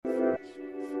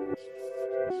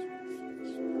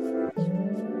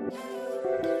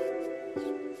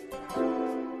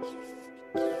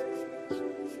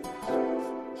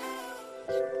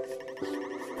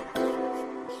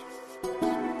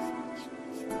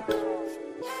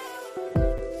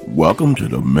Welcome to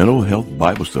the Mental Health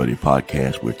Bible Study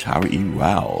Podcast with Tyra E.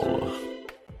 Rowell.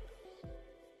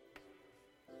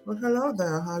 Well, hello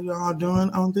there. How you all doing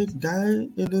on this day?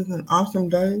 It is an awesome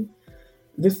day.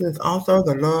 This is also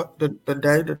the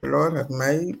day that the Lord has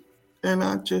made, and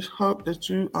I just hope that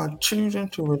you are choosing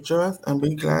to rejoice and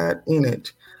be glad in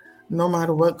it. No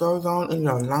matter what goes on in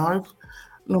your life,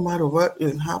 no matter what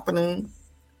is happening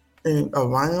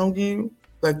around you,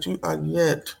 that you are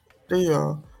yet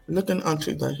still looking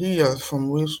unto the hills from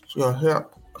which your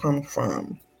help comes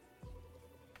from.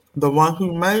 The one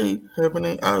who made heaven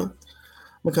and earth,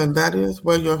 because that is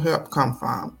where your help comes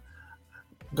from,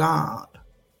 God.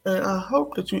 And I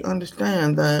hope that you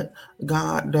understand that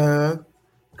God does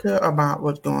care about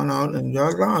what's going on in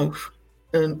your life.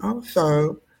 And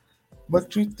also,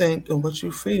 what you think and what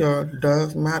you feel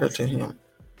does matter to Him.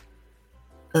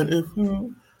 And if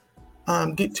you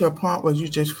get to a point where you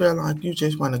just feel like you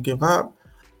just want to give up,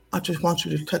 I just want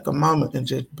you to take a moment and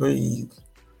just breathe.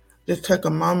 Just take a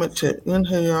moment to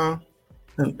inhale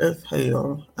and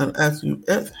exhale. And as you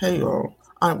exhale,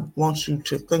 I want you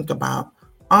to think about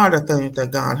all the things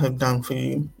that God has done for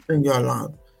you in your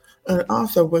life. And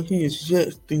also what He is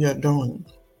yet still doing.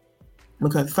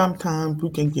 Because sometimes we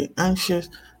can get anxious,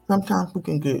 sometimes we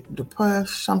can get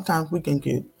depressed, sometimes we can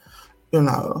get,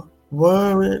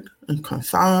 worried and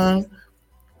concerned.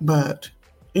 But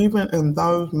even in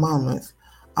those moments,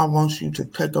 I want you to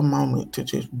take a moment to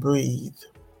just breathe.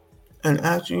 And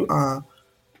as you are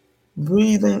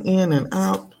breathing in and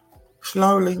out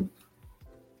slowly,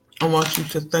 I want you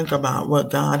to think about what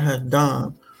God has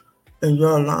done in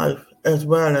your life as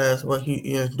well as what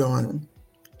He is doing.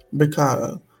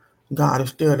 Because God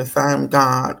is still the same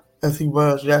God as He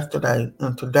was yesterday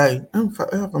and today and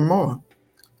forevermore.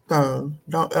 So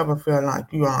don't ever feel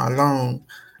like you are alone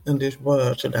in this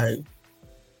world today.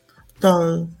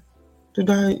 So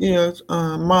today is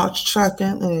March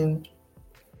 2nd, and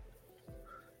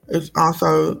it's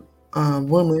also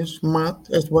Women's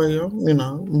Month as well,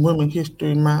 Women's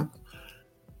History Month.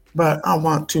 But I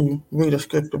want to read a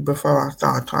scripture before I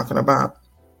start talking about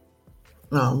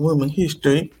women's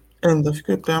history. And the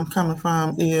scripture I'm coming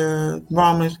from is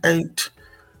Romans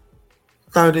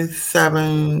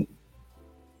 8:37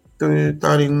 through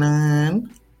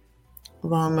 39.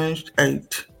 Romans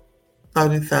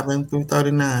 8:37 through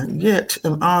 39. Yet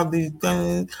in all these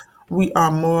things we are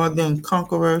more than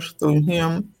conquerors through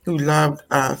Him who loved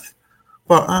us.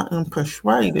 For I am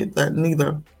persuaded that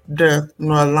neither death,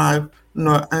 nor life,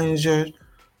 nor angels,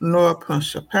 nor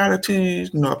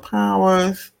principalities, nor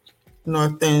powers,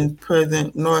 nor things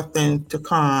present, nor things to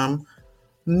come,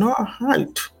 nor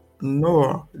height,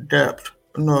 nor depth,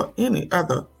 nor any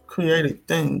other created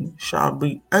thing shall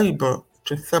be able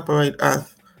to separate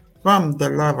us from the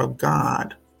love of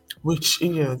God, which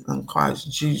is in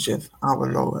Christ Jesus our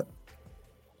Lord.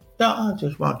 Now I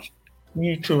just want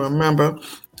you to remember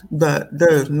that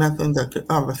there is nothing that could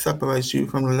ever separate you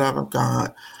from the love of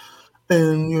God.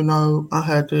 And I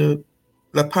had the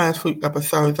past few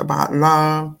episodes about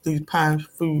love, these past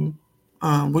few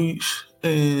weeks,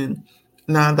 and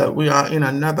now that we are in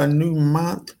another new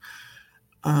month,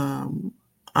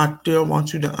 I still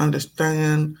want you to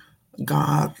understand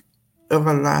God's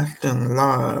everlasting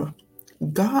love.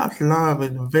 God's love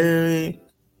is very,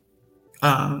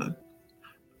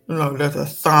 there's a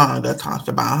song that talks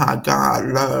about how God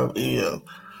love is.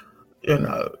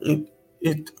 It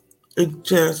it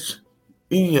just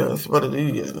is what it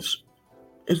is.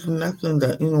 It's nothing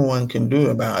that anyone can do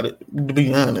about it, to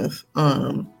be honest.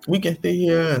 We can sit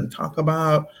here and talk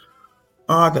about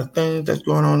all the things that's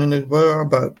going on in this world,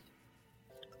 but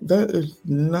there is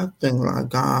nothing like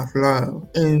God's love.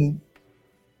 And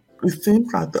it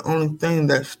seems like the only thing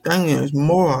that stands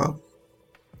more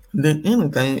than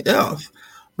anything else.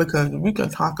 Because we can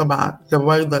talk about the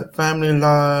way that family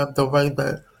love, the way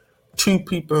that two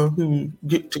people who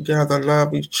get together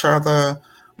love each other.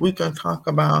 We can talk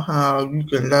about how you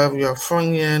can love your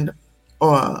friend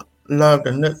or love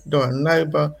the next door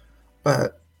neighbor,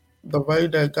 but the way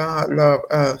that God loves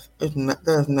us, there's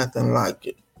nothing like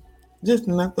it. Just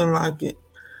nothing like it.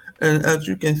 And as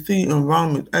you can see in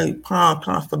Romans 8, Paul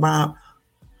talks about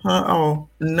how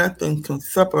nothing can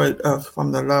separate us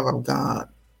from the love of God.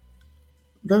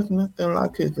 There's nothing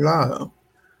like His love.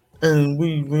 And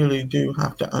we really do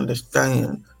have to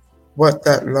understand what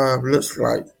that love looks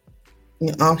like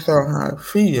and also how it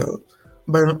feels.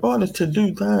 But in order to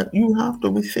do that, you have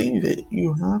to receive it.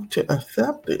 You have to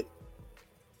accept it.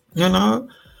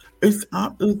 It's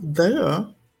there,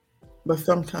 but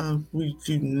sometimes we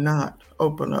do not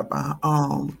open up our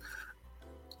arms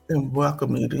and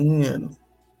welcome it in.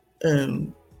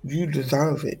 And you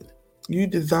deserve it. You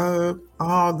deserve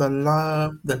all the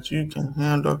love that you can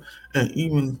handle, and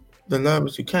even the love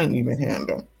that you can't even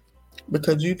handle,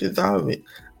 because you deserve it.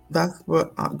 That's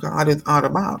what God is all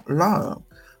about, love.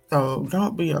 So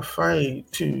don't be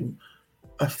afraid to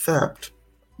accept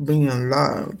being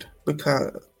loved,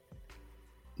 because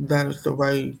that is the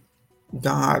way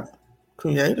God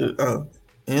created us,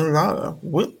 in love,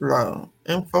 with love,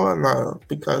 and for love,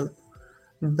 because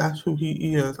that's who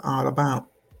He is all about.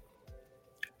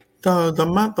 So the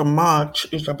month of March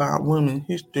is about Women's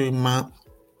History Month,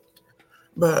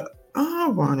 but I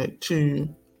wanted to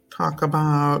talk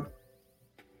about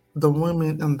the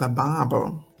women in the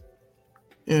Bible,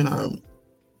 you know,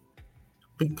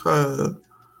 because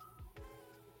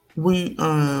we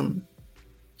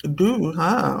do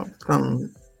have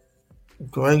some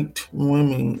great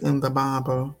women in the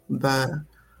Bible that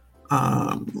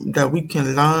we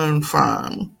can learn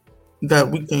from,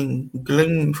 that we can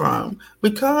glean from,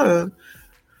 because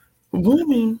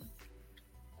women,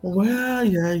 well,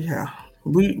 yeah,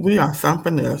 we are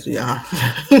something else, yeah.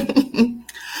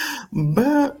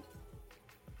 But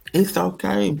it's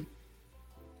okay.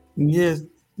 Yes,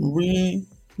 we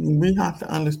have to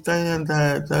understand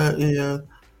that there is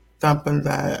something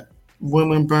that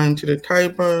women bring to the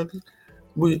table.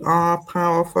 We are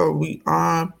powerful. We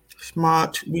are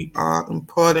smart. We are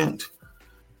important.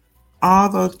 All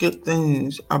those good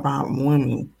things about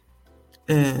women,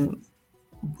 and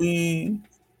we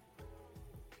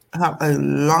have a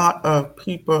lot of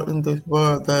people in this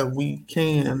world that we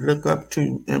can look up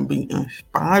to and be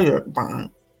inspired by.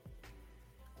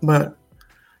 But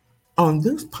on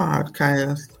this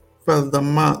podcast, for the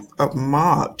month of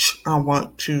March, I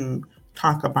want to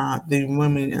talk about the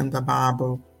women in the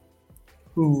Bible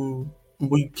who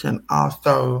we can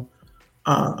also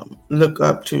look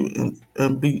up to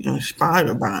and be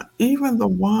inspired by. Even the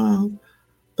ones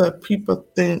that people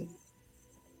think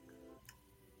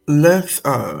less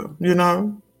of,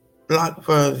 like,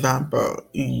 for example,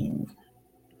 Eve,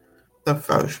 the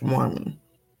first woman.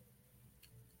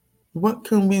 What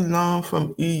can we learn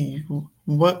from Eve?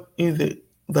 What is it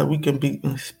that we can be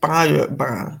inspired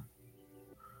by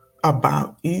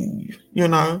about Eve?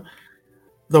 The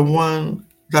one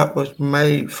that was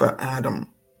made for Adam,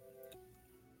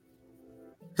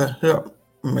 the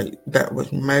helpmate that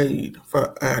was made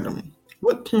for Adam.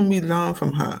 What can we learn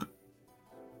from her?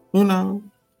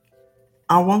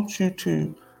 I want you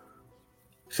to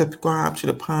subscribe to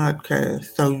the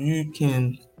podcast so you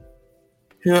can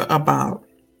hear about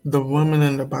the women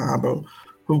in the Bible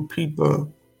who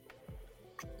people,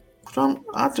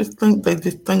 I just think they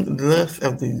just think less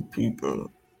of these people,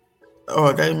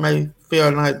 or they may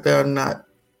feel like they're not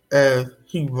as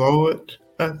heroic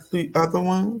as the other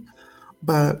ones,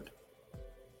 but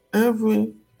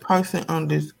every person on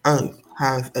this earth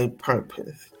has a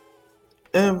purpose.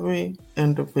 Every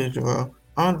individual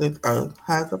on this earth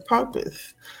has a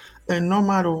purpose. And no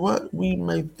matter what we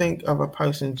may think of a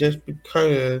person just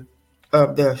because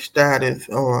of their status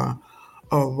or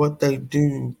what they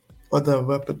do or their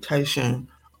reputation,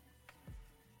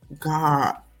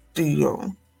 God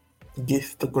still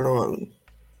gets the glory.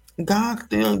 God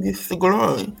still gets the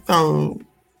glory. So,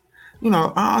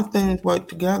 all things work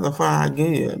together for our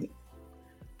good.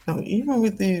 So even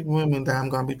with these women that I'm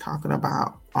going to be talking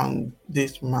about on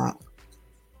this month,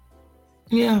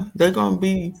 yeah, they're going to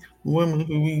be women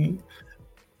who we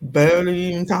barely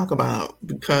even talk about,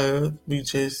 because we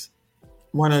just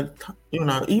want to,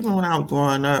 even when I was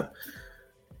growing up,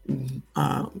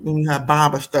 when we had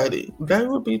Bible study, they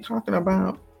would be talking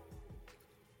about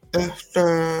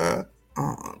Esther,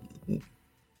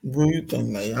 Ruth,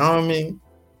 and Naomi,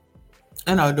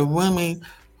 the women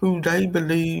who they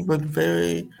believe was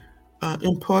very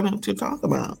important to talk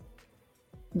about.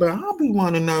 But I'll be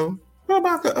wanting to know, what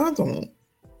about the other one?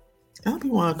 I'll be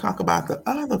wanting to talk about the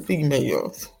other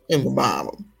females in the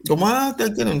Bible, the ones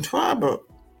that get in trouble,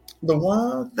 the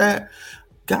ones that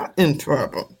got in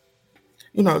trouble,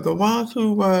 the ones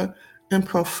who were in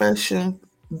professions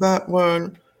that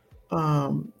were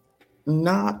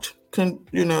not,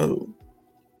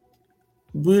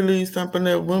 really something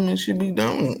that women should be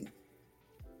doing.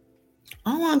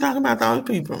 I want to talk about those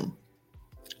people.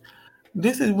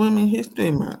 This is Women's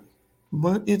History Month.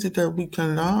 What is it that we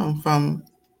can learn from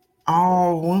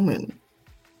all women?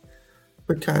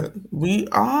 Because we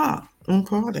are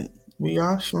important. We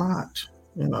are smart.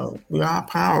 We are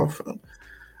powerful.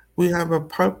 We have a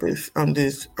purpose on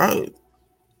this earth.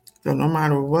 So no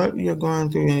matter what you're going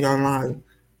through in your life,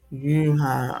 you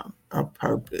have a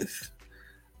purpose.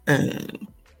 And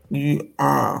you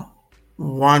are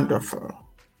wonderfully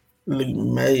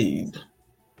made.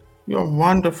 You're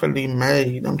wonderfully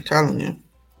made, I'm telling you.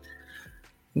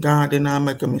 God did not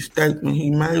make a mistake when he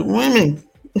made women.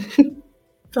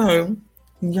 So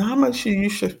y'all make sure you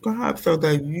subscribe so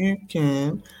that you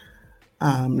can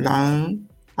learn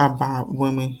about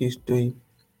women history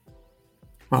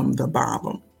from the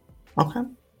Bible. Okay?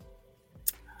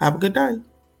 Have a good day.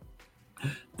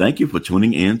 Thank you for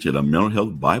tuning in to the Mental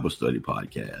Health Bible Study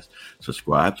Podcast.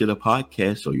 Subscribe to the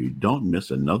podcast so you don't miss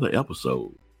another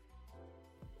episode.